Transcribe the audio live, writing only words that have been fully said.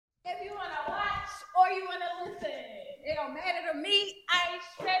If you wanna watch or you wanna listen, it don't matter to me. I ain't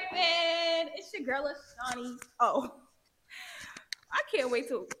tripping. It's your girl Ashani. Oh, I can't wait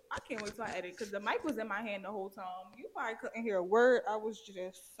till I edit because the mic was in my hand the whole time. You probably couldn't hear a word I was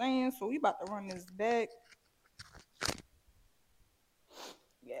just saying. So we about to run this back.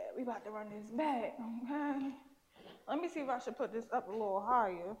 Yeah, we about to run this back. Okay. Let me see if I should put this up a little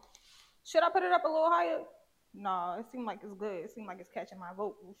higher. Should I put it up a little higher? No, it seemed like it's good. It seemed like it's catching my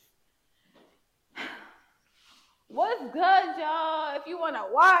vocals. What's good, y'all? If you want to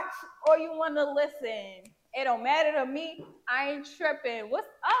watch or you want to listen, it don't matter to me. I ain't tripping. What's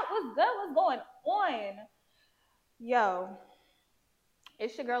up? What's good? What's going on? Yo,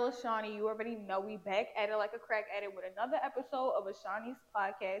 it's your girl Ashani. You already know we back at it like a crack at it with another episode of Ashani's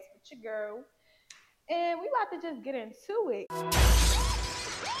podcast with your girl. And we about to just get into it.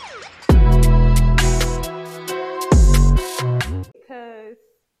 Because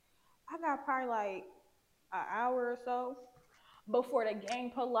I got probably like an hour or so before the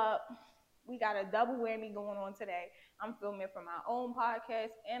gang pull up. We got a double whammy going on today. I'm filming for my own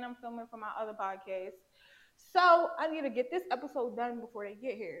podcast and I'm filming for my other podcast. So I need to get this episode done before they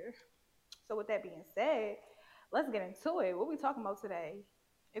get here. So with that being said, let's get into it. What we talking about today?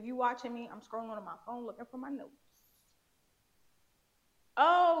 If you watching me, I'm scrolling on my phone looking for my notes.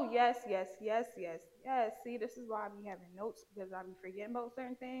 Oh, yes, yes, yes, yes, yes. See, this is why I be having notes because I be forgetting about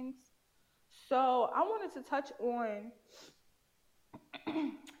certain things. So I wanted to touch on,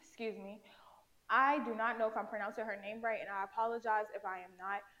 excuse me, I do not know if I'm pronouncing her name right, and I apologize if I am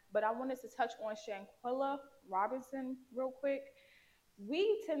not, but I wanted to touch on Shanquella Robinson real quick.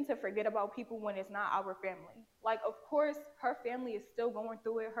 We tend to forget about people when it's not our family. Like, of course, her family is still going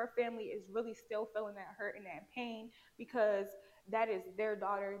through it. Her family is really still feeling that hurt and that pain because that is their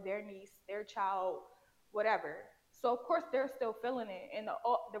daughter, their niece, their child, whatever. So, of course, they're still feeling it. And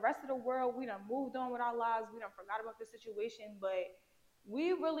the rest of the world, we done moved on with our lives. We done forgot about the situation, but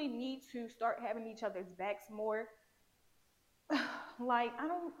we really need to start having each other's backs more. Like,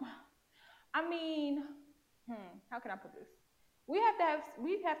 I mean, how can I put this? We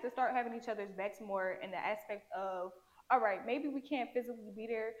have to start having each other's backs more in the aspect of, all right, maybe we can't physically be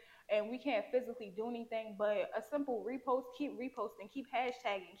there and we can't physically do anything, but a simple repost, keep reposting, keep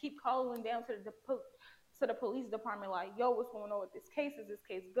hashtagging, keep calling down to the police department like, yo, what's going on with this case? Is this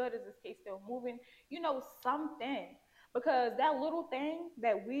case good? Is this case still moving? Something. Because that little thing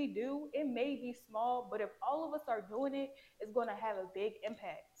that we do, it may be small, but if all of us are doing it, it's going to have a big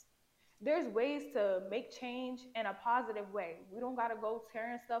impact. There's ways to make change in a positive way. We don't gotta go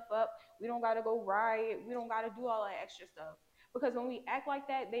tearing stuff up. We don't gotta go riot. We don't gotta do all that extra stuff. Because when we act like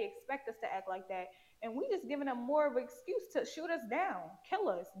that, they expect us to act like that. And we just giving them more of an excuse to shoot us down, kill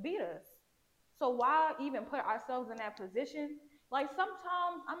us, beat us. So why even put ourselves in that position? Like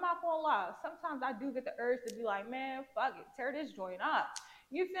sometimes, I'm not gonna lie, sometimes I do get the urge to be like, man, fuck it, tear this joint up.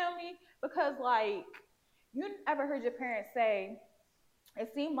 You feel me? Because like, you ever heard your parents say, it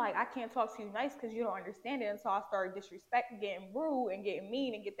seemed like I can't talk to you nice because you don't understand it until I started disrespecting, getting rude, and getting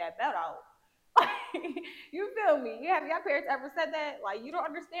mean and get that belt out. You feel me? You have your parents ever said that? Like you don't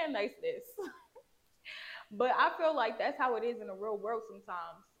understand niceness. But I feel like that's how it is in the real world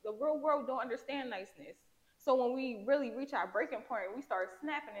sometimes. The real world don't understand niceness. So when we really reach our breaking point, we start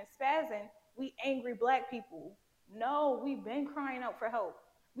snapping and spazzing, we angry black people. No, we've been crying out for help.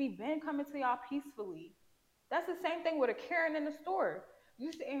 We've been coming to y'all peacefully. That's the same thing with a Karen in the store.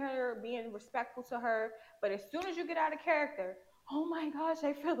 You sitting here being respectful to her, but as soon as you get out of character, oh my gosh,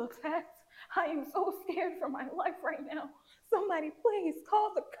 I feel attacked. I am so scared for my life right now. Somebody please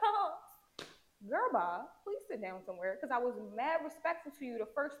call the cops. Girl, bye. Please sit down somewhere because I was mad respectful to you the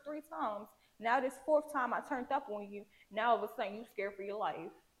first three times. Now this fourth time I turned up on you. Now all of a sudden you scared for your life.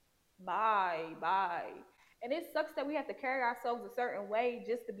 Bye, bye. And it sucks that we have to carry ourselves a certain way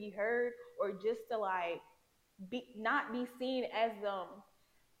just to be heard or just to like be not be seen as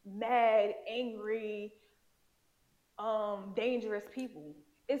mad, angry, dangerous people.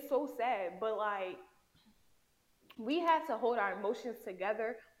 It's so sad, but like we have to hold our emotions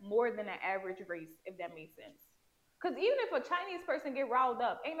together more than an average race, if that makes sense. Because even if a Chinese person get riled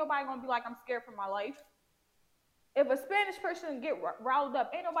up, ain't nobody gonna be like, I'm scared for my life. If a Spanish person get riled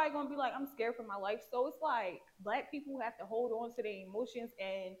up, ain't nobody gonna be like, I'm scared for my life. So it's like black people have to hold on to their emotions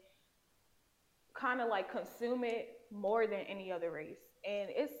and kind of like consume it more than any other race. And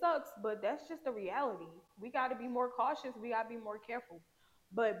it sucks, but that's just the reality. We got to be more cautious. We got to be more careful.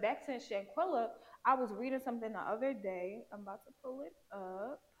 But back to Shanquella, I was reading something the other day. I'm about to pull it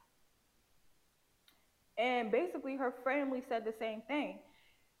up. And basically, her family said the same thing.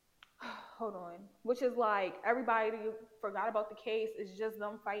 hold on, which is like everybody forgot about the case. It's just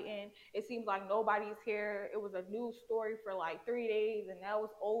them fighting. It seems like nobody's here. It was a news story for like 3 days, and now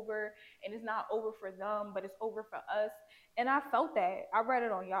it's over. And it's not over for them, but it's over for us. And I felt that. I read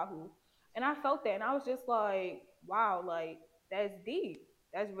it on Yahoo, and I felt that, and I was just like, wow, like that's deep.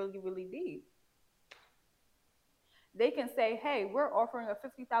 That's really really deep. They can say, hey, we're offering a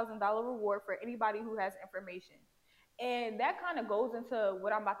 $50,000 reward for anybody who has information. And that kind of goes into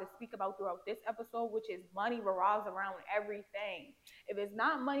what I'm about to speak about throughout this episode, which is money revolves around everything. If it's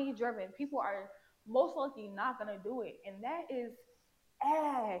not money driven, people are most likely not going to do it. And that is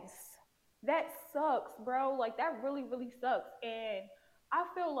ass. That sucks, bro. Like, that really, really sucks. And I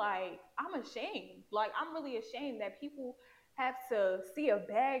feel like I'm ashamed. Like, I'm really ashamed that people have to see a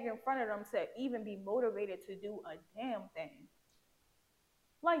bag in front of them to even be motivated to do a damn thing.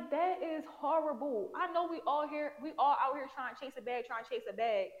 Like that is horrible. I know we all out here trying to chase a bag, trying to chase a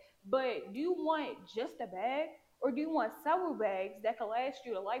bag. But do you want just a bag, or do you want several bags that can last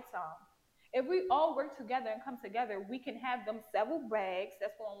you a lifetime? If we all work together and come together, we can have them several bags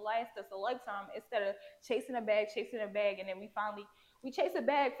that's going to last us a lifetime instead of chasing a bag, and then we chase a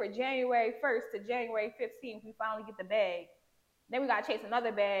bag for January 1st to January 15th. We finally get the bag. Then we gotta chase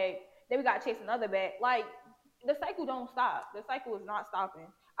another bag. Then we gotta chase another bag. Like the cycle don't stop. The cycle is not stopping.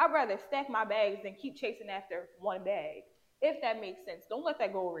 I'd rather stack my bags than keep chasing after one bag. If that makes sense. Don't let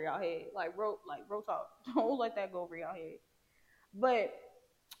that go over your head. Like real talk. Don't let that go over your head. But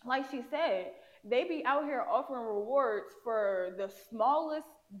like she said, they be out here offering rewards for the smallest,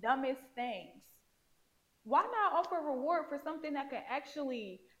 dumbest things. Why not offer a reward for something that can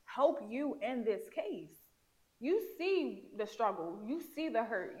actually help you in this case? You see the struggle, you see the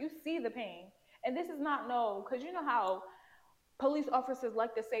hurt, you see the pain. And this is not no, because you know how police officers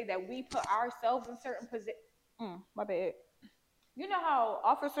like to say that we put ourselves in certain positions. My bad. You know how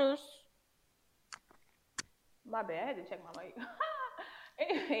officers, my bad, I had to check my mic.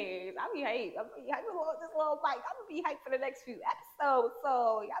 Anyways, I'll be hyped. I'll be hyped for this little bite. I'm gonna be hyped for the next few episodes.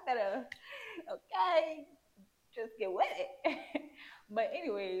 So y'all better, okay, just get with it. But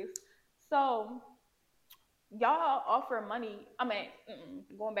anyways, so y'all offer money. I mean,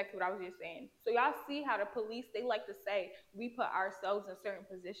 going back to what I was just saying. So y'all see how the police, they like to say we put ourselves in certain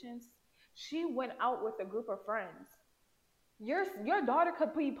positions. She went out with a group of friends. Your daughter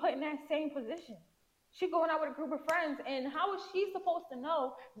could be put in that same position. She going out with a group of friends, and how is she supposed to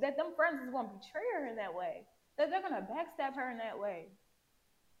know that them friends is going to betray her in that way? That they're going to backstab her in that way?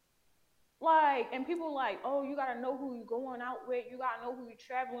 Like, and people like, oh, you gotta know who you going out with, you gotta know who you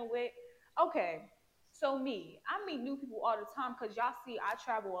traveling with. Okay, so I meet new people all the time because y'all see I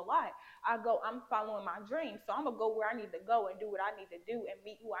travel a lot. I'm following my dreams, so I'm gonna go where I need to go and do what I need to do and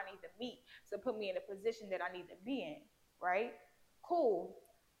meet who I need to meet to put me in a position that I need to be in, right? Cool.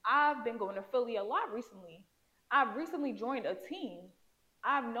 I've been going to Philly a lot recently. I've recently joined a team.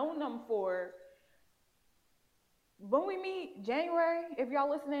 I've known them for when we meet January, if y'all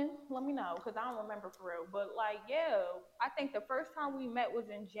listening, let me know because I don't remember for real. But like, yeah, I think the first time we met was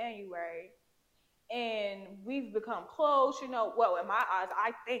in January, and we've become close. You know, well, in my eyes,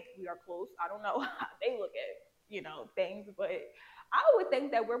 I think we are close. I don't know how they look at things, but I would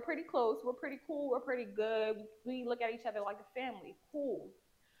think that we're pretty close. We're pretty cool. We're pretty good. We look at each other like a family. Cool.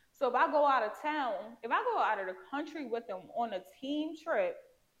 So if I go out of town, if I go out of the country with them on a team trip,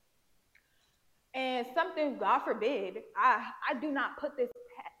 and something, God forbid, I do not put this.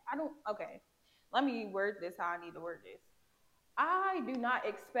 I don't. Okay, let me word this how I need to word this. I do not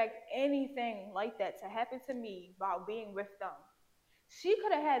expect anything like that to happen to me while being with them. She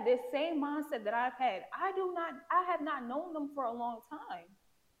could have had this same mindset that I've had. I have not known them for a long time.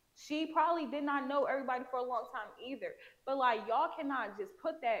 She probably did not know everybody for a long time either. But like, y'all cannot just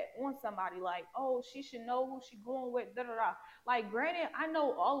put that on somebody like, oh, she should know who she going with, da da da. Like, granted, I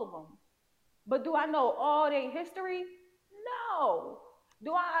know all of them, but do I know all their history? No.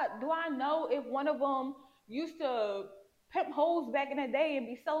 Do I know if one of them used to pimp hoes back in the day and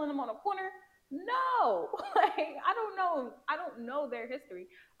be selling them on a corner? No. Like, I don't know. I don't know their history.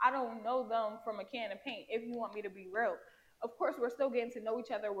 I don't know them from a can of paint, if you want me to be real. Of course, we're still getting to know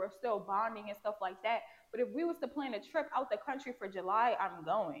each other. We're still bonding and stuff like that. But if we was to plan a trip out the country for July, I'm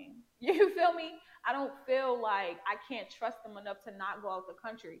going. You feel me? I don't feel like I can't trust them enough to not go out the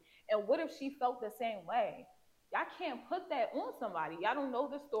country. And what if she felt the same way? Y'all can't put that on somebody. Y'all don't know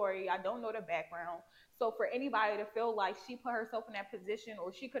the story. I don't know the background. So for anybody to feel like she put herself in that position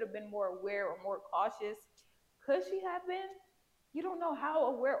or she could have been more aware or more cautious, could she have been? You don't know how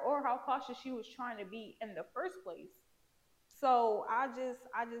aware or how cautious she was trying to be in the first place. So I just,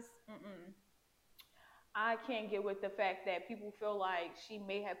 I can't get with the fact that people feel like she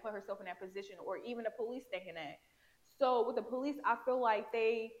may have put herself in that position, or even the police thinking that. So with the police, I feel like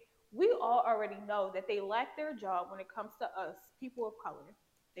we all already know that they lack their job when it comes to us, people of color.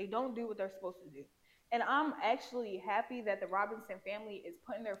 They don't do what they're supposed to do. And I'm actually happy that the Robinson family is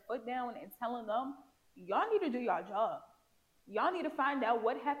putting their foot down and telling them, y'all need to do your job. Y'all need to find out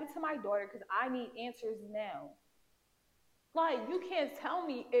what happened to my daughter because I need answers now. Like, you can't tell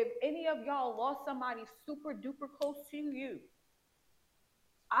me if any of y'all lost somebody super duper close to you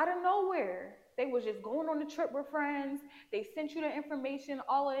out of nowhere. They was just going on the trip with friends. They sent you the information,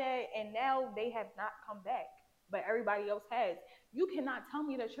 all of that, and now they have not come back. But everybody else has. You cannot tell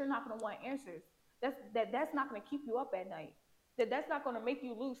me that you're not going to want answers. That's not going to keep you up at night. That's not going to make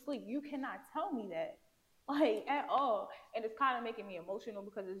you lose sleep. You cannot tell me that, like, at all. And it's kind of making me emotional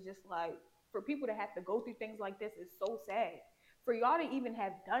because it's just like, for people to have to go through things like this is so sad. For y'all to even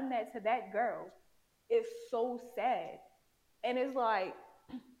have done that to that girl is so sad. And it's like,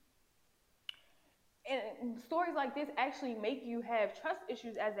 and stories like this actually make you have trust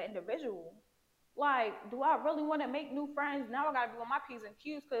issues as an individual. Like, do I really want to make new friends? Now I gotta be on my P's and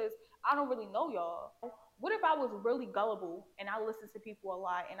Q's because I don't really know y'all. What if I was really gullible and I listened to people a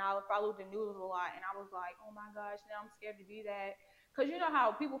lot and I followed the news a lot and I was like, oh my gosh, now I'm scared to do that. Because you know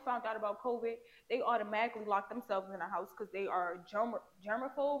how people found out about COVID, they automatically lock themselves in a house because they are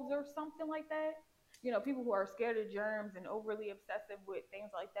germaphobes or something like that. You know, people who are scared of germs and overly obsessive with things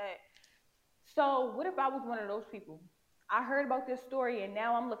like that. So what if I was one of those people? I heard about this story and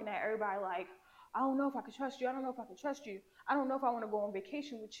now I'm looking at everybody like, I don't know if I can trust you. I don't know if I can trust you. I don't know if I want to go on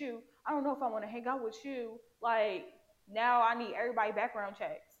vacation with you. I don't know if I want to hang out with you. Like, now I need everybody background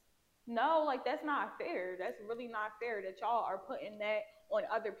checks. No, like, that's not fair. That's really not fair that y'all are putting that on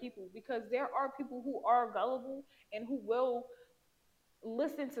other people, because there are people who are gullible and who will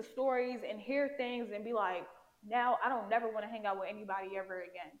listen to stories and hear things and be like, now I don't never want to hang out with anybody ever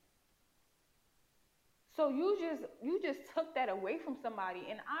again. So you just took that away from somebody,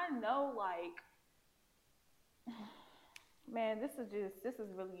 and I know, like, man, this is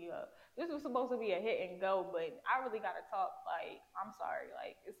really this was supposed to be a hit and go, but I really gotta talk. Like, I'm sorry,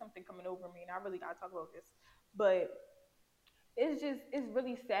 like, it's something coming over me, and I really gotta talk about this. But it's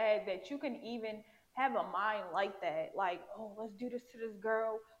really sad that you can even have a mind like that. Like, oh, let's do this to this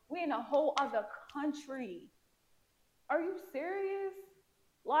girl. We in a whole other country. Are you serious?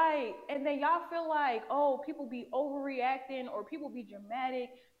 Like, and then y'all feel like, oh, people be overreacting or people be dramatic.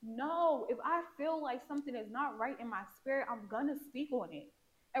 No, if I feel like something is not right in my spirit, I'm gonna speak on it.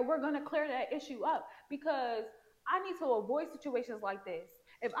 And we're gonna clear that issue up, because I need to avoid situations like this.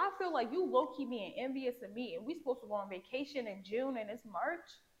 If I feel like you low key being envious of me and we supposed to go on vacation in June and it's March,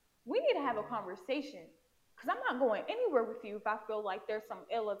 we need to have a conversation. Cause I'm not going anywhere with you if I feel like there's some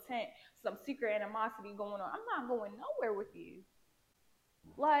ill intent, some secret animosity going on. I'm not going nowhere with you.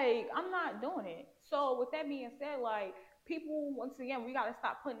 Like, I'm not doing it. So with that being said, like, people, once again, we gotta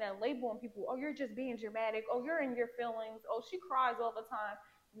stop putting that label on people. Oh, you're just being dramatic. Oh, you're in your feelings. Oh, she cries all the time.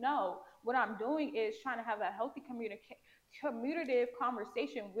 No, what I'm doing is trying to have a healthy commutative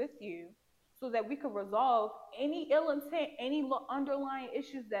conversation with you, so that we can resolve any ill intent, any underlying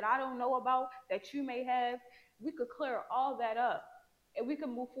issues that I don't know about that you may have. We could clear all that up and we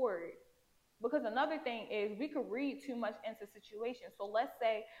can move forward. Because another thing is, we could read too much into situations. So let's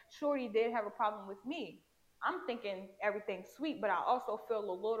say Shorty did have a problem with me. I'm thinking everything's sweet, but I also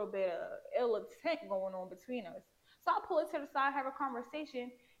feel a little bit of ill intent going on between us. So I pull it to the side, have a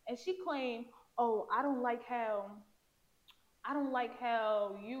conversation, and she claimed, "Oh, I don't like how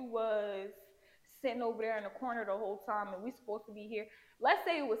you was sitting over there in the corner the whole time, and we supposed to be here." Let's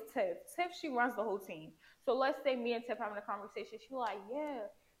say it was Tiff. Tiff, she runs the whole team. So let's say me and Tiff having a conversation. She like, yeah,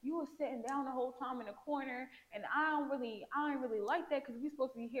 you was sitting down the whole time in the corner, and I don't really like that, because we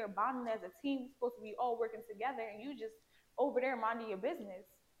supposed to be here bonding as a team. We supposed to be all working together, and you just over there minding your business.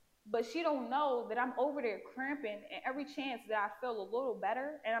 But she don't know that I'm over there cramping, and every chance that I feel a little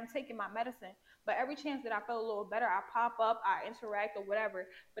better, and I'm taking my medicine, but every chance that I feel a little better, I pop up, I interact or whatever.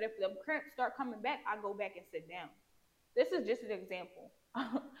 But if the cramps start coming back, I go back and sit down. This is just an example.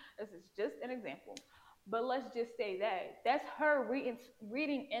 This is just an example. But let's just say that that's her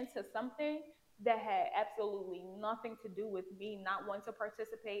reading into something that had absolutely nothing to do with me not wanting to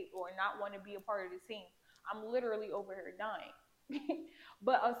participate or not wanting to be a part of the team. I'm literally over here dying.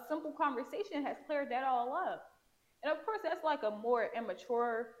 But a simple conversation has cleared that all up. And of course, that's like a more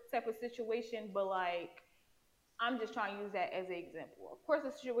immature type of situation, but like, I'm just trying to use that as an example. Of course,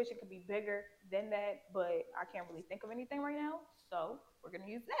 the situation could be bigger than that, but I can't really think of anything right now, so we're gonna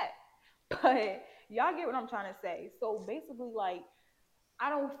use that. But y'all get what I'm trying to say. So basically, like, I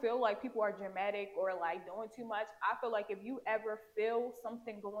don't feel like people are dramatic or like doing too much. I feel like if you ever feel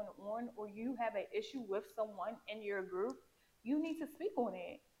something going on or you have an issue with someone in your group, you need to speak on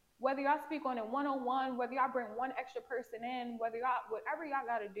it. Whether y'all speak on it one on one, whether y'all bring one extra person in, whether y'all, whatever y'all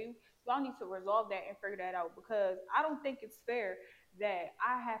got to do, y'all need to resolve that and figure that out, because I don't think it's fair that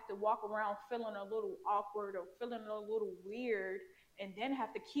I have to walk around feeling a little awkward or feeling a little weird and then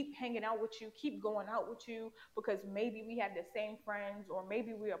have to keep hanging out with you, keep going out with you because maybe we have the same friends or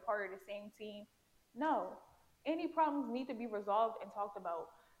maybe we are part of the same team. No, any problems need to be resolved and talked about.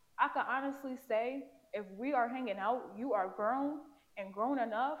 I can honestly say if we are hanging out, you are grown and grown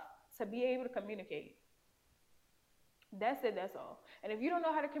enough to be able to communicate. That's it, that's all. And if you don't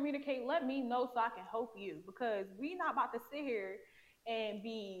know how to communicate, let me know so I can help you, because we not about to sit here and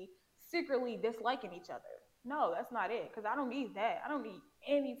be secretly disliking each other. No, that's not it. Because I don't need that. I don't need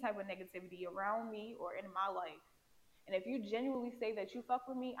any type of negativity around me or in my life. And if you genuinely say that you fuck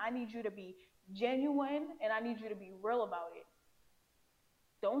with me, I need you to be genuine and I need you to be real about it.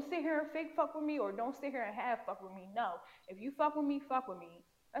 Don't sit here and fake fuck with me or don't sit here and half fuck with me. No. If you fuck with me, fuck with me.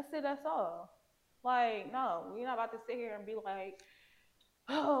 That's it, that's all. Like, no, we're not about to sit here and be like,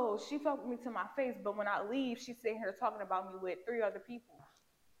 oh, she fucked with me to my face, but when I leave, she's sitting here talking about me with three other people.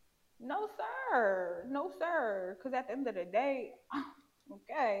 No, sir. No, sir. Because at the end of the day,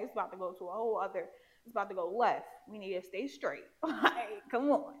 okay, it's about to go to a whole other, it's about to go left. We need to stay straight. Like, come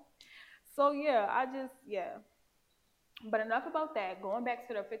on. So, yeah, yeah. But enough about that. Going back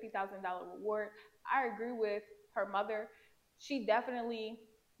to the $50,000 reward, I agree with her mother. She definitely,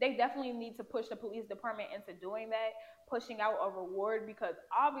 they definitely need to push the police department into doing that, pushing out a reward, because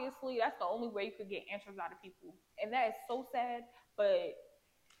obviously that's the only way you could get answers out of people. And that is so sad, but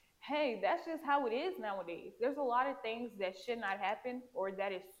hey, that's just how it is nowadays. There's a lot of things that should not happen or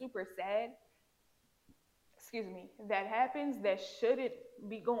that is super sad, excuse me, that happens that shouldn't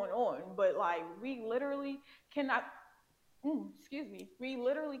be going on. But like we literally cannot excuse me, we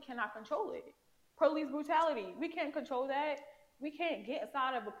literally cannot control it. Police brutality, we can't control that. We can't get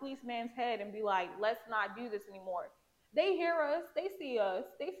inside of a policeman's head and be like, let's not do this anymore. They hear us, they see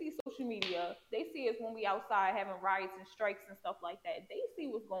social media, they see us when we outside having riots and strikes and stuff like that. They see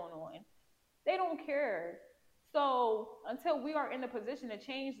what's going on. They don't care. So until we are in a position to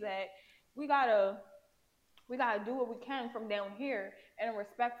change that, we gotta we gotta do what we can from down here in a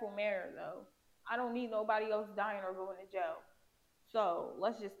respectful manner though. I don't need nobody else dying or going to jail. So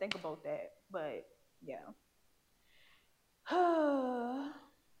let's just think about that. But yeah.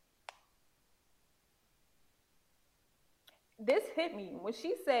 This hit me when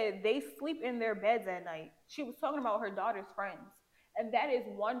she said they sleep in their beds at night. She was talking about her daughter's friends. And that is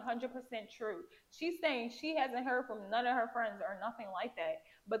 100% true. She's saying she hasn't heard from none of her friends or nothing like that,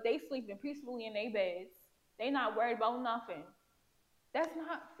 but they sleeping peacefully in their beds. They not worried about nothing. That's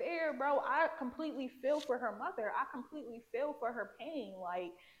not fair, bro. I completely feel for her mother. I completely feel for her pain.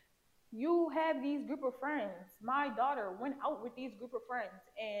 Like, you have these group of friends. My daughter went out with these group of friends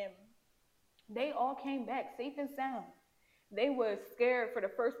and they all came back safe and sound. They was scared for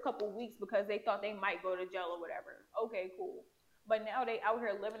the first couple weeks because they thought they might go to jail or whatever. Okay, cool. But now they out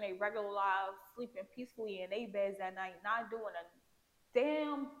here living a regular lives, sleeping peacefully in their beds at night, not doing a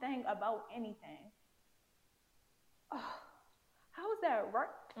damn thing about anything. How is that right?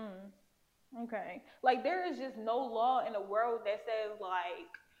 Okay. Like there is just no law in the world that says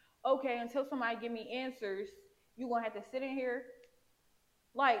like, okay, until somebody give me answers, you gonna have to sit in here.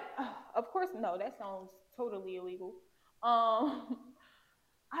 Like, of course, no, that sounds totally illegal. Um,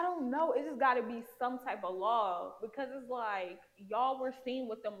 I don't know. It just got to be some type of law because it's like y'all were seen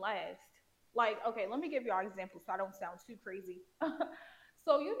with them last. Like, okay, let me give y'all examples so I don't sound too crazy.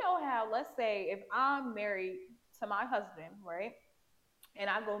 So you know how, let's say, if I'm married to my husband, right, and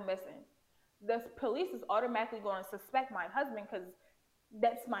I go missing, the police is automatically going to suspect my husband because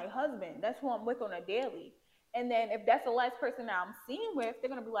that's my husband. That's who I'm with on a daily. And then if that's the last person that I'm seen with, they're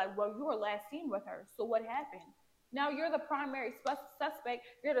gonna be like, "Well, you were last seen with her. So what happened?" Now you're the primary suspect.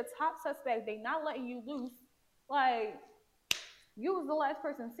 You're the top suspect. They not letting you loose. Like you was the last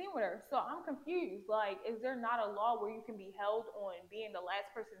person seen with her. So I'm confused. Like, is there not a law where you can be held on being the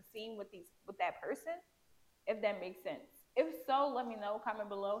last person seen with that person? If that makes sense. If so, let me know. Comment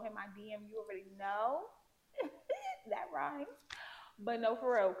below. Hit my DM. You already know. That rhymes. But no,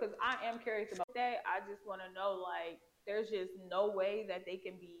 for real, because I am curious about that. I just want to know, like, there's just no way that they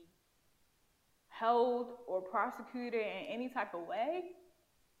can be held or prosecuted in any type of way.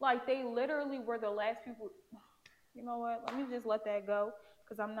 Like, they literally were the last people. You know what? Let me just let that go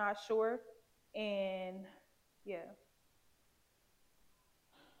because I'm not sure. And yeah.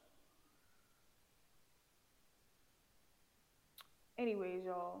 Anyways,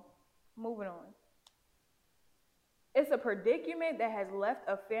 y'all, moving on. It's a predicament that has left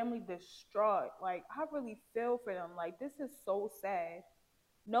a family distraught. Like, I really feel for them. Like, this is so sad.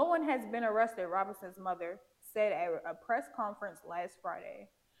 No one has been arrested, Robinson's mother said at a press conference last Friday.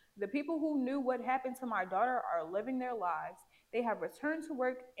 The people who knew what happened to my daughter are living their lives. They have returned to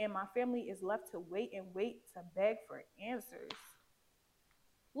work, and my family is left to wait to beg for answers.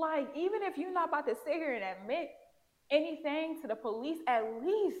 Like, even if you're not about to sit here and admit anything to the police, at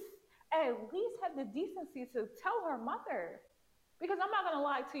least have the decency to tell her mother. Because I'm not gonna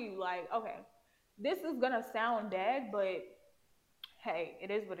lie to you, like, okay, this is gonna sound bad, but hey,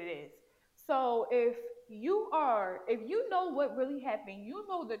 it is what it is. So if you know what really happened, you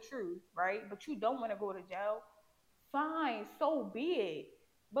know the truth, right? But you don't want to go to jail, fine, so be it.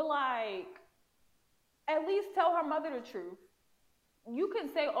 But like, at least tell her mother the truth. You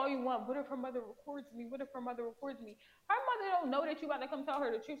can say all you want. What if her mother records me? What if her mother records me? Her mother don't know that you about to come tell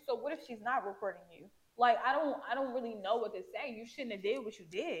her the truth. So what if she's not recording you? Like, I don't really know what to say. You shouldn't have did what you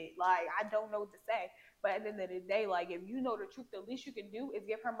did. Like, I don't know what to say. But at the end of the day, like, if you know the truth, the least you can do is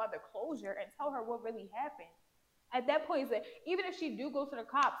give her mother closure and tell her what really happened. At that point, it's like, even if she do go to the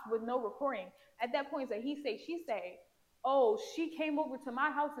cops with no recording, at that point, it's like, he say, she say, oh, she came over to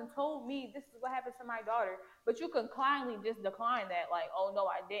my house and told me this is what happened to my daughter. But you can kindly just decline that, like, oh no,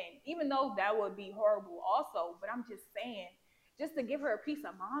 I didn't. Even though that would be horrible also. But I'm just saying, just to give her a peace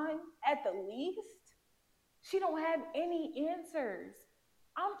of mind, at the least, she don't have any answers.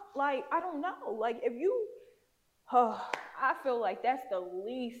 I'm like, I don't know. Like, if you I feel like that's the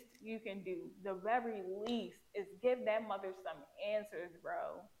least you can do. The very least is give that mother some answers,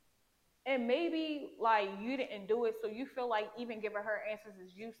 bro. And maybe like you didn't do it, so you feel like even giving her answers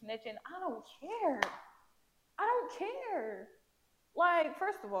is you snitching. I don't care. I don't care. Like,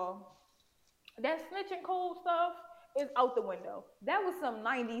 first of all, that snitching cold stuff is out the window. That was some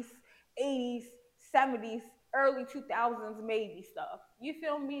 90s, 80s, 70s, early 2000s maybe stuff. You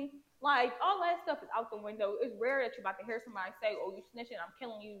feel me? Like, all that stuff is out the window. It's rare that you're about to hear somebody say, oh, you snitching, I'm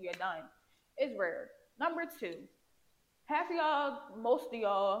killing you, you're done. It's rare. Number two, half of y'all, most of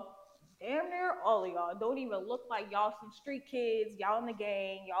y'all, damn near all of y'all don't even look like y'all some street kids, y'all in the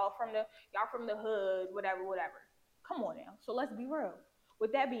gang, y'all from the hood, whatever, whatever. Come on now. So let's be real.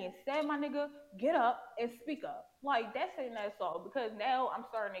 With that being said, my nigga, get up and speak up. Like, that's it, that's all. Because now I'm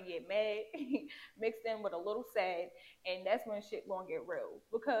starting to get mad, mixed in with a little sad, and that's when shit gonna get real.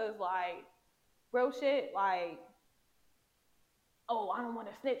 Because like, real shit, like, oh, I don't want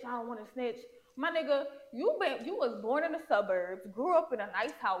to snitch. I don't want to snitch. My nigga, you was born in the suburbs, grew up in a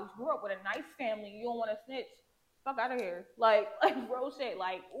nice house, grew up with a nice family. You don't want to snitch? Fuck out of here. Like real shit.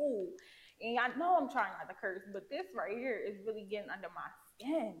 Like, ooh. And I know I'm trying not to curse, but this right here is really getting under my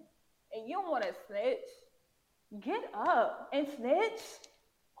skin. And you don't want to snitch? Get up and snitch.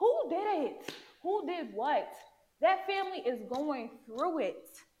 Who did it? Who did what? That family is going through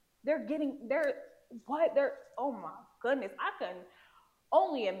it. They're oh my goodness. I can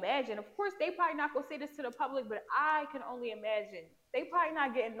only imagine. Of course, they probably not gonna say this to the public, but I can only imagine. They probably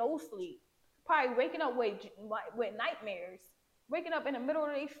not getting no sleep. Probably waking up with nightmares. Waking up in the middle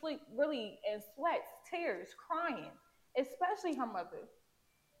of their sleep, really in sweats, tears, crying. Especially her mother.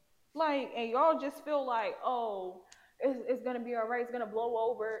 Like, and y'all just feel like, oh, it's gonna be all right. It's gonna blow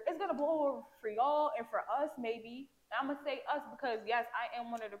over. It's gonna blow over for y'all and for us, maybe. I'm gonna say us because yes, I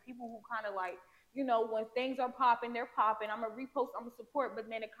am one of the people who kind of like, when things are popping, they're popping. I'm gonna repost, I'm gonna support, but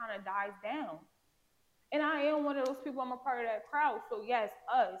then it kind of dies down. And I am one of those people. I'm a part of that crowd. So yes,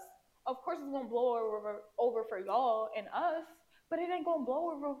 us. Of course, it's gonna blow over for y'all and us, but it ain't gonna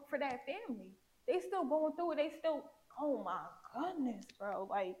blow over for that family. They still going through it. They still. Oh my goodness, bro.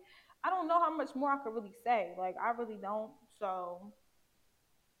 Like, I don't know how much more I could really say. Like, I really don't. So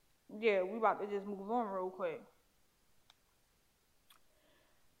yeah, we about to just move on real quick.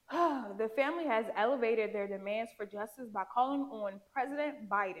 The family has elevated their demands for justice by calling on President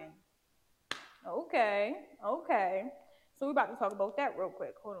Biden. Okay, okay. So we're about to talk about that real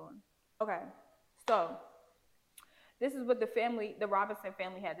quick. Hold on. Okay. So this is what the Robinson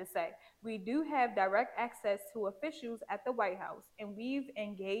family had to say. We do have direct access to officials at the White House, and we've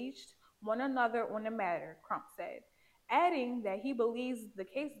engaged one another on the matter, Crump said, adding that he believes the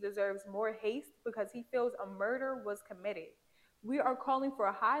case deserves more haste because he feels a murder was committed. We are calling for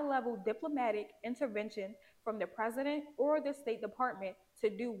a high-level diplomatic intervention from the president or the State Department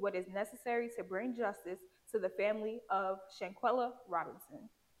to do what is necessary to bring justice to the family of Shanquella Robinson.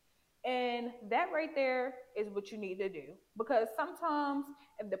 And that right there is what you need to do. Because sometimes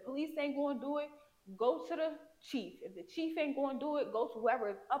if the police ain't going to do it, go to the chief. If the chief ain't going to do it, go to whoever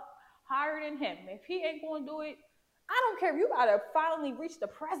is up higher than him. If he ain't going to do it, I don't care if you gotta finally reach the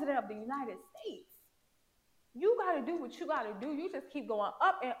president of the United States. You gotta do what you gotta do. You just keep going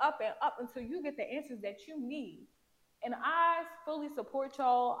up and up and up until you get the answers that you need. And I fully support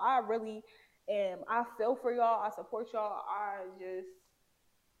y'all. I really am. I feel for y'all. I support y'all.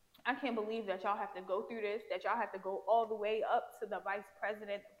 I can't believe that y'all have to go through this, that y'all have to go all the way up to the vice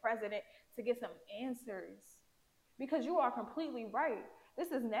president, the president, to get some answers. Because you are completely right. This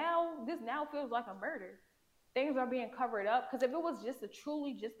now feels like a murder. Things are being covered up. Because if it was just a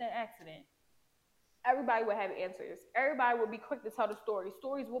truly just an accident, everybody would have answers. Everybody would be quick to tell the story.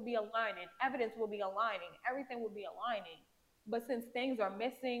 Stories will be aligning. Evidence will be aligning. Everything will be aligning. But since things are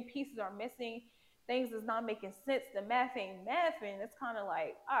missing, pieces are missing, things is not making sense, the math ain't mathing, it's kind of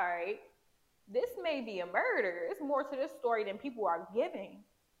like, all right, this may be a murder. It's more to this story than people are giving.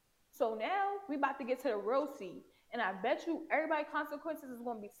 So now we about to get to the real seed. And I bet you everybody consequences is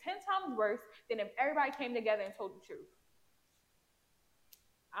going to be 10 times worse than if everybody came together and told the truth.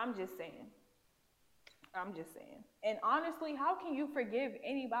 I'm just saying. I'm just saying. And honestly, how can you forgive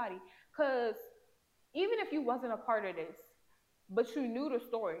anybody? Because even if you wasn't a part of this, but you knew the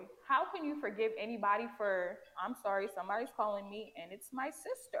story, how can you forgive anybody for, I'm sorry, somebody's calling me and it's my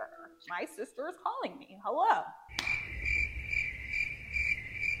sister. My sister is calling me. Hello.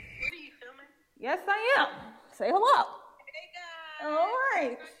 What are you filming? Yes, I am. Say hello. Hey guys. All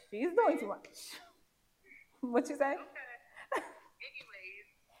right. She's doing too much. What you say? Okay. Anyways,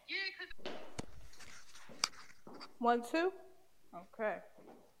 yeah, cause 1, 2. Okay.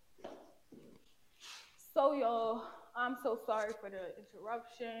 So y'all, I'm so sorry for the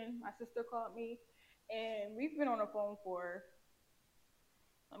interruption. My sister called me, and we've been on the phone for,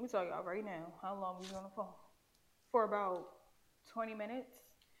 let me tell y'all right now how long we've been on the phone. For about 20 minutes.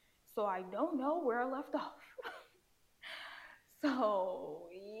 So I don't know where I left off. So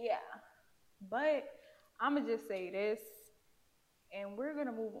yeah. But I'm going to just say this, and we're going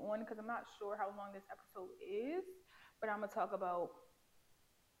to move on because I'm not sure how long this episode is, but I'm going to talk about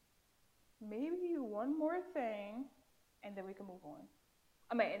maybe one more thing, and then we can move on.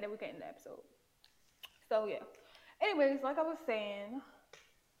 And then we can end the episode. So yeah. Anyways, like I was saying,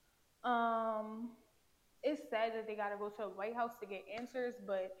 it's sad that they gotta go to the White House to get answers,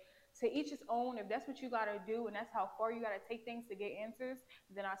 but to each his own. If that's what you gotta do and that's how far you gotta take things to get answers,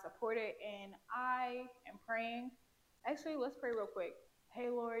 then I support it, and I am praying. Actually, let's pray real quick. Hey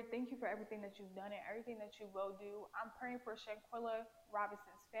Lord, thank you for everything that you've done and everything that you will do. I'm praying for Shanquella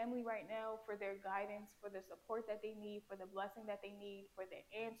Robinson's family right now, for their guidance, for the support that they need, for the blessing that they need, for the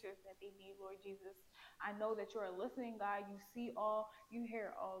answers that they need, Lord Jesus. I know that you're a listening God. You see all, you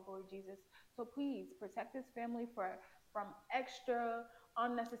hear all, Lord Jesus. So please protect this family from extra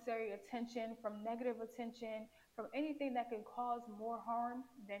unnecessary attention, from negative attention, from anything that can cause more harm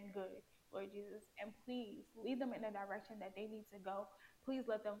than good, Lord Jesus. And please lead them in the direction that they need to go. Please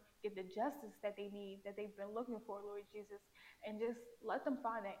let them get the justice that they need, that they've been looking for, Lord Jesus, and just let them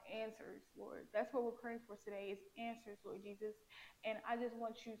find the answers, Lord. That's what we're praying for today, is answers, Lord Jesus. And I just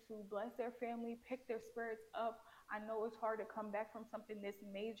want you to bless their family, pick their spirits up. I know it's hard to come back from something this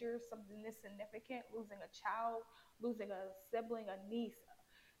major, something this significant, losing a child, losing a sibling, a niece,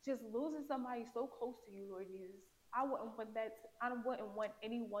 just losing somebody so close to you, Lord Jesus. I wouldn't want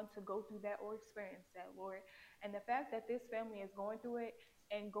anyone to go through that or experience that, Lord. And the fact that this family is going through it,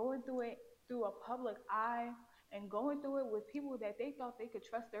 and going through it through a public eye, and going through it with people that they thought they could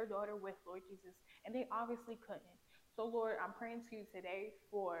trust their daughter with, Lord Jesus, and they obviously couldn't. So Lord, I'm praying to you today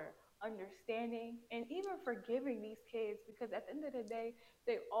for understanding and even forgiving these kids, because at the end of the day,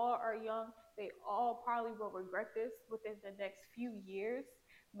 they all are young. They all probably will regret this within the next few years,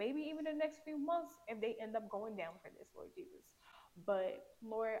 maybe even the next few months, if they end up going down for this, Lord Jesus. But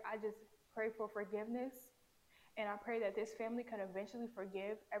Lord, I just pray for forgiveness, and I pray that this family can eventually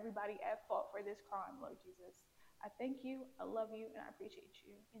forgive everybody at fault for this crime, Lord Jesus. I thank you, I love you, and I appreciate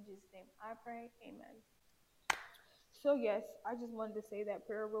you. In Jesus' name I pray, amen. So yes, I just wanted to say that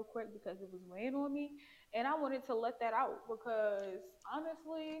prayer real quick because it was weighing on me, and I wanted to let that out because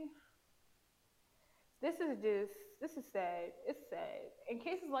honestly, this is sad. It's sad. And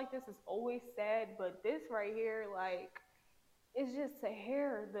cases like this is always sad, but this right here, like, it's just to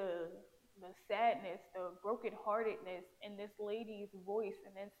hear the sadness, the brokenheartedness in this lady's voice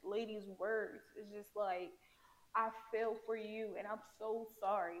and this lady's words. It's just like, I feel for you, and I'm so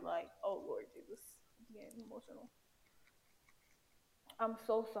sorry. Like, oh Lord Jesus, I'm getting emotional. I'm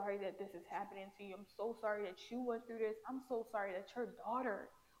so sorry that this is happening to you. I'm so sorry that you went through this. I'm so sorry that your daughter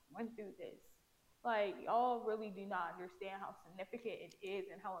went through this. Like, y'all really do not understand how significant it is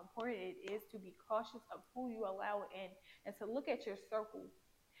and how important it is to be cautious of who you allow in, and to look at your circle.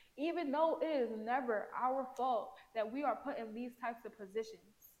 even though it is never our fault that we are put in these types of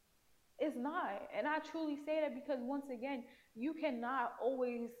positions. It's not. And I truly say that because, once again, you cannot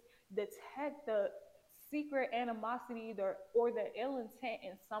always detect the secret animosity or the ill intent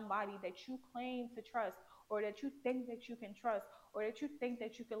in somebody that you claim to trust, or that you think that you can trust, or that you think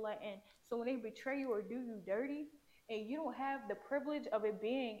that you can let in. So when they betray you or do you dirty, and you don't have the privilege of it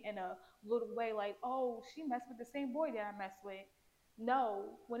being in a little way like, oh, she messed with the same boy that I messed with.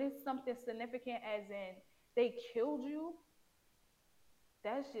 No, when it's something significant, as in they killed you,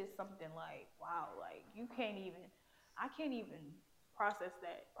 that's just something like, wow, like you can't even, I can't even process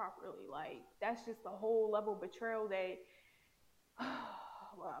that properly. Like that's just a whole level of betrayal that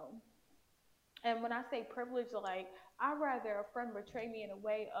wow. And when I say privilege, like I'd rather a friend betray me in a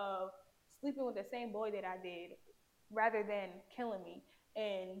way of sleeping with the same boy that I did rather than killing me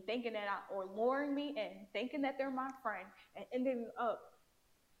and thinking that or luring me and thinking that they're my friend and ending up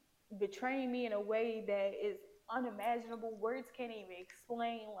betraying me in a way that is unimaginable. Words can't even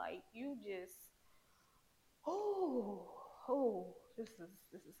explain. Like you just, oh, oh, this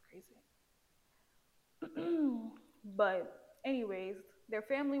is crazy. But anyways, their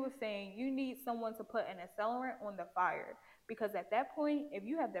family was saying you need someone to put an accelerant on the fire because at that point, if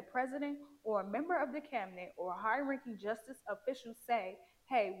you have the president or a member of the cabinet or a high-ranking justice official say,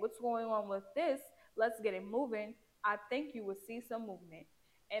 "Hey, what's going on with this? Let's get it moving," I think you would see some movement.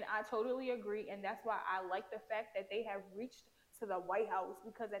 And I totally agree, and that's why I like the fact that they have reached to the White House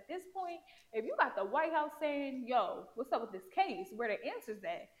because at this point, if you got the White House saying, "Yo, what's up with this case?" Where the answer's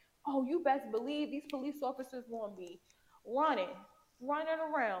at? Oh, you best believe these police officers gonna be running, running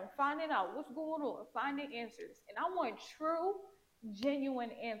around, finding out what's going on, finding answers. And I want true,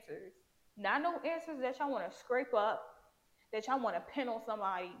 genuine answers. Not no answers that y'all want to scrape up, that y'all want to pin on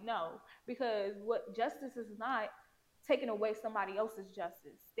somebody. No, because what justice is not taking away somebody else's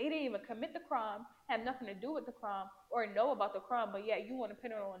justice. They didn't even commit the crime, have nothing to do with the crime, or know about the crime, but yeah, you want to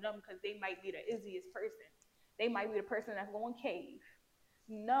pin it on them because they might be the easiest person. They might be the person that's going to cave.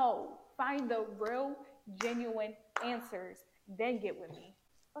 No, find the real, genuine answers. Then get with me.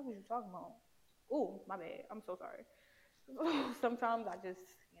 What are you talking about? Ooh, my bad. I'm so sorry. Sometimes I just,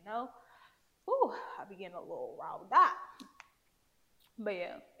 ooh, I be getting a little riled up. But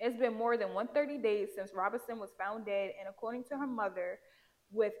yeah, it's been more than 130 days since Robinson was found dead, and according to her mother,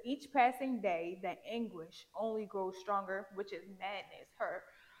 with each passing day, the anguish only grows stronger, which is madness.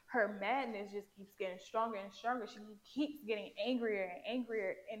 Her madness just keeps getting stronger and stronger. She keeps getting angrier and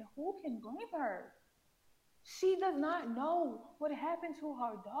angrier, and who can blame her? She does not know what happened to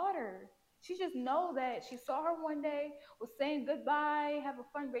her daughter. She just know that she saw her one day, was saying goodbye, have a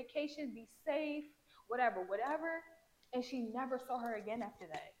fun vacation, be safe, whatever, whatever, and she never saw her again after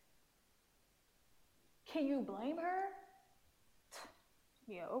that. Can you blame her?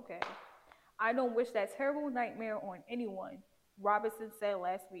 Yeah, okay. I don't wish that terrible nightmare on anyone, Robinson said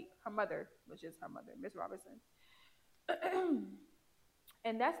last week. Her mother, which is her mother, Miss Robinson.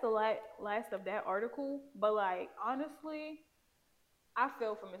 And that's the last of that article. But, like, honestly, I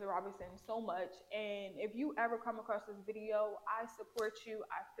feel for Miss Robinson so much. And if you ever come across this video, I support you.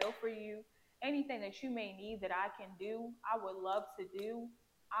 I feel for you. Anything that you may need that I can do, I would love to do.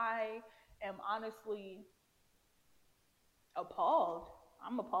 I am honestly appalled.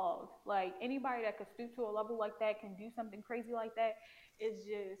 I'm appalled. Like anybody that could stoop to a level like that, can do something crazy like that, is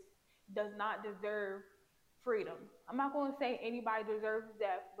just does not deserve freedom. I'm not going to say anybody deserves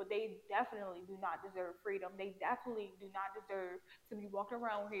death, but they definitely do not deserve freedom. They definitely do not deserve to be walking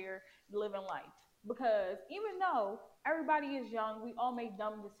around here living life. Because even though everybody is young, we all make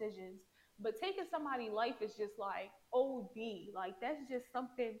dumb decisions. But taking somebody's life is just like OD. Like that's just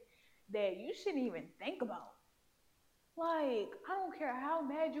something that you shouldn't even think about. Like, I don't care how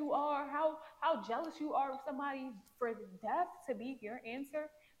mad you are, how jealous you are of somebody for death to be your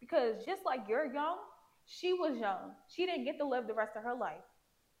answer. Because just like you're young, she was young. She didn't get to live the rest of her life.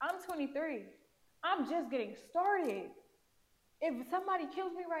 I'm 23. I'm just getting started. If somebody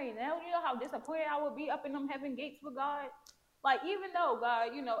kills me right now, you know how disappointed I would be up in them heaven gates with God? Like, even though God,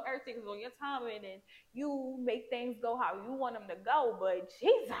 everything is on your timing and you make things go how you want them to go, but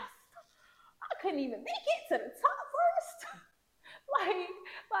Jesus, I couldn't even make it to the top first. like,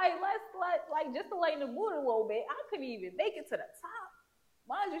 like just to lighten the mood a little bit, I couldn't even make it to the top.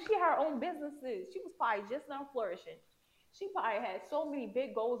 Mind you, she had her own businesses. She was probably just now flourishing. She probably had so many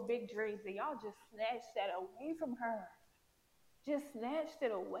big goals, big dreams, and y'all just snatched that away from her. Just snatched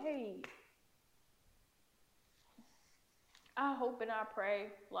it away. I hope and I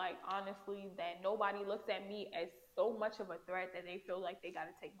pray, like honestly, that nobody looks at me as so much of a threat that they feel like they got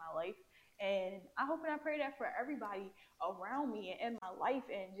to take my life. And I hope and I pray that for everybody around me and in my life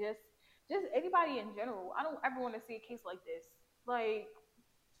and just anybody in general. I don't ever want to see a case like this. Like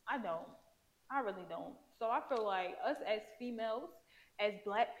I don't. I really don't. So I feel like us as females, as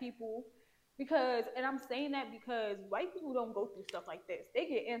black people, because, and I'm saying that because white people don't go through stuff like this. They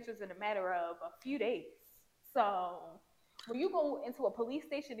get answers in a matter of a few days. So when you go into a police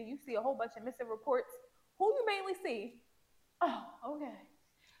station and you see a whole bunch of missing reports, who you mainly see? Oh, okay,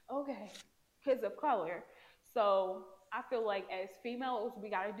 okay, kids of color. So I feel like as females, we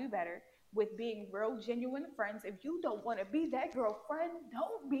got to do better with being real, genuine friends. If you don't want to be that girlfriend,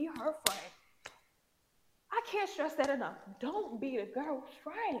 don't be her friend. I can't stress that enough. Don't be the girl's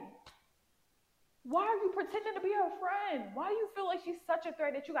friend. Why are you pretending to be her friend? Why do you feel like she's such a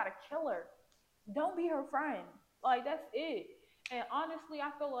threat that you gotta kill her? Don't be her friend. Like that's it. And honestly,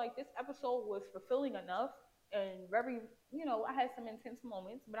 I feel like this episode was fulfilling enough and very, I had some intense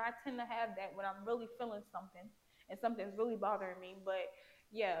moments, but I tend to have that when I'm really feeling something and something's really bothering me. But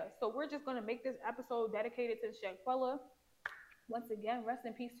yeah, so we're just gonna make this episode dedicated to Shanquella. Once again, rest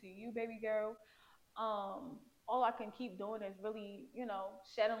in peace to you, baby girl. All I can keep doing is really,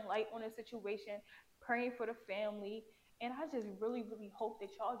 shedding light on the situation, praying for the family. And I just really, really hope that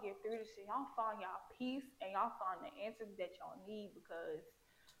y'all get through this shit. Y'all find y'all peace and y'all find the answers that y'all need because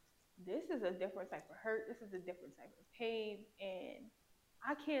this is a different type of hurt. This is a different type of pain. And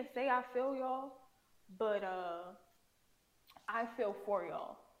I can't say I feel y'all, but I feel for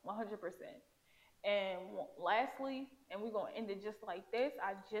y'all 100%. And lastly, and we're going to end it just like this.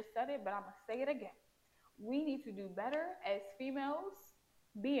 I just said it, but I'm going to say it again. We need to do better as females,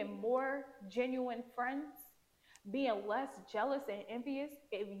 being more genuine friends, being less jealous and envious.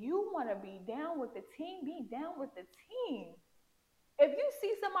 If you want to be down with the team, be down with the team. If you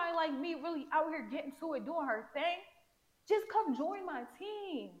see somebody like me really out here getting to it, doing her thing, just come join my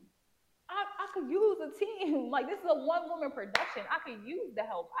team. I could use a team. Like this is a one woman production. I could use the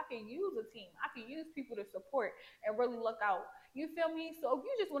help. I could use a team. I could use people to support and really look out. You feel me? So if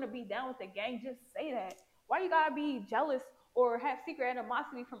you just want to be down with the gang, just say that. Why you gotta be jealous or have secret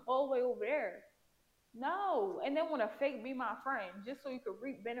animosity from all the way over there? No, and then want to fake be my friend just so you could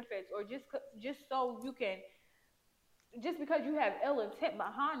reap benefits or just so you can just because you have ill intent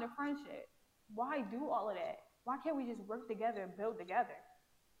behind the friendship. Why do all of that? Why can't we just work together and build together?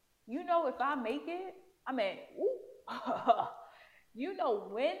 If I make it, I mean,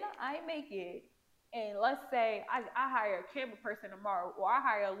 when I make it, and let's say I hire a camera person tomorrow, or I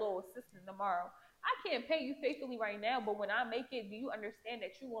hire a little assistant tomorrow. I can't pay you faithfully right now, but when I make it, do you understand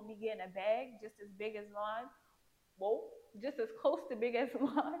that you will be getting a bag just as big as mine? Well, just as close to big as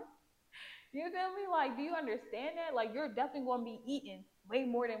mine. You feel me? Like, do you understand that? Like, you're definitely going to be eating way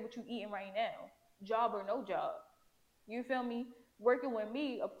more than what you eating right now, job or no job. You feel me? Working with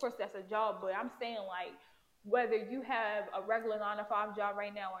me, of course, that's a job, but I'm saying like whether you have a regular 9 to 5 job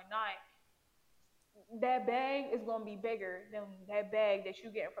right now or not, that bag is gonna be bigger than that bag that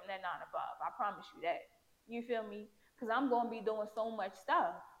you get from that 9 to 5. I promise you that. You feel me? Because I'm gonna be doing so much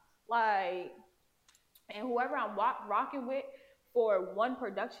stuff. Like, and whoever I'm rocking with for one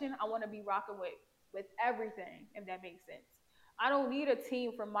production, I want to be rocking with everything, if that makes sense. I don't need a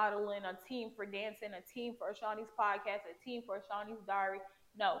team for modeling, a team for dancing, a team for Ashani's podcast, a team for Ashani's diary.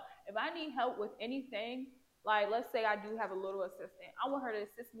 No, if I need help with anything, like let's say I do have a little assistant, I want her to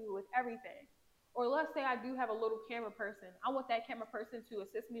assist me with everything. Or let's say I do have a little camera person, I want that camera person to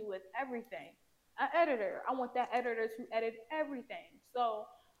assist me with everything. An editor, I want that editor to edit everything. So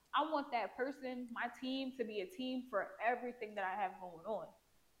I want that person, my team, to be a team for everything that I have going on.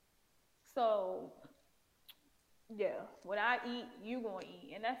 So yeah, when I eat, you gonna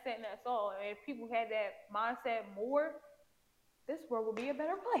eat, and that's it, and that's all. And if people had that mindset more, this world would be a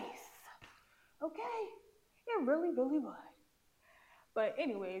better place. Okay, it really, really would. But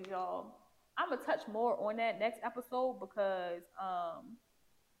anyways, y'all, I'm gonna touch more on that next episode because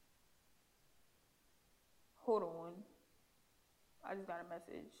hold on, I just got a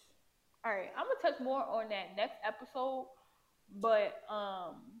message. All right, I'm gonna touch more on that next episode, but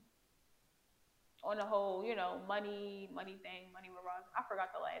on the whole, money thing, money revolves. I forgot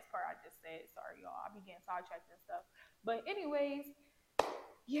the last part I just said. Sorry, y'all. I be getting sidetracked and stuff. But anyways,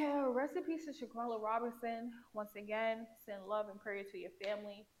 yeah, rest in peace to Shaquella Robinson. Once again, send love and prayer to your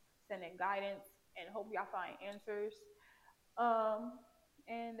family, send in guidance, and hope y'all find answers. Um,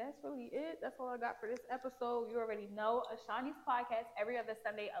 and that's really it. That's all I got for this episode. You already know Ashani's podcast every other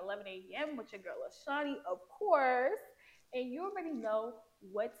Sunday, 11 a.m. with your girl Ashani, of course. And you already know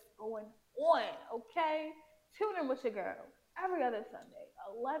what's going on, okay? Tune in with your girl every other Sunday,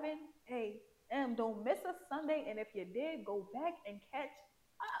 11 a.m. Don't miss a Sunday. And if you did, go back and catch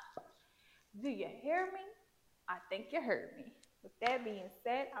up. Do you hear me? I think you heard me. With that being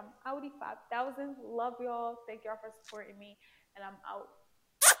said, I'm Audi 5000. Love y'all. Thank y'all for supporting me. And I'm out.